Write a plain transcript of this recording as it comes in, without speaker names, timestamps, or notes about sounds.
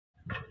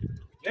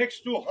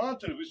next to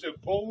hunter with a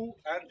bow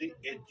and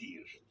a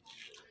deer.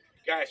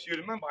 Guys, you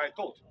remember I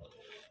told you,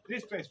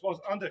 this place was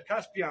under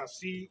Caspian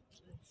Sea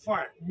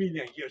 5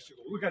 million years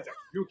ago. Look at that.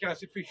 You can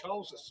see fish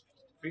houses.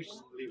 Fish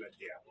live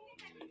there.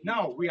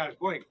 Now we are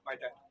going by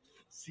the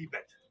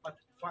seabed, but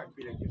 5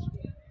 million years ago.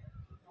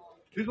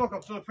 Please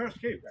welcome to the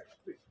first cave, guys.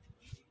 Please.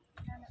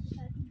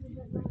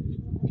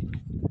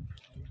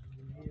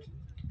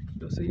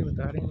 दोस्तों ये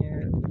बता रहे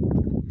हैं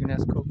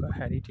UNESCO का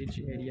heritage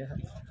area है।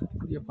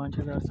 ये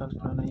 5000 साल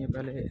पुराना, ये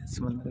पहले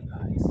समंदर का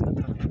हिस्सा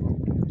था।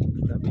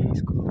 अभी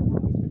इसको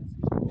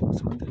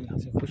समंदर यहाँ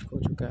से खुश्क हो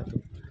चुका है, तो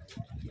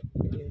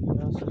ये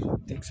यहाँ से आप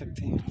देख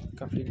सकते हैं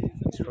काफ़ी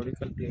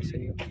हिस्टोरिकल प्लेस है,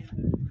 ये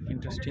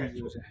इंटरेस्टिंग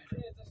व्यूज़ है।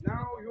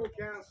 Now you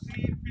can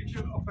see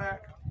picture of a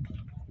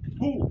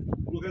bull.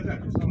 Look at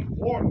that, some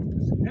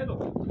horns, head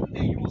of it.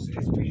 They use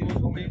experience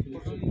for making.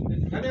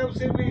 And I would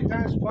say many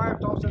times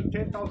 5,000,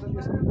 10,000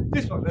 years.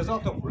 This one,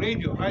 result of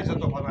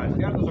radioisotope analysis.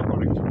 The others are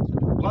correct.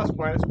 Plus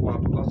minus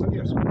 1,000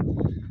 years.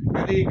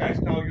 And then guys,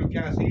 now you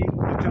can see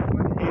the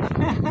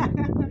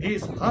gentleman,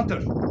 he's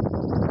hunter.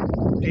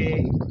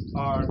 They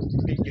are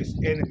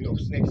biggest enemy of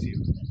snakes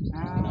here.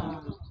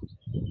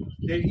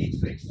 They eat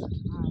snakes.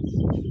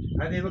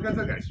 And then look at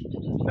that, guys.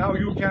 Now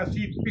you can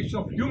see picture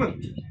of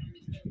human.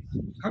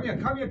 Come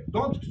here,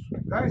 don't,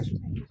 guys,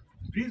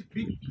 please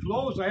be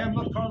close. I am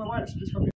not coronavirus. Please come here.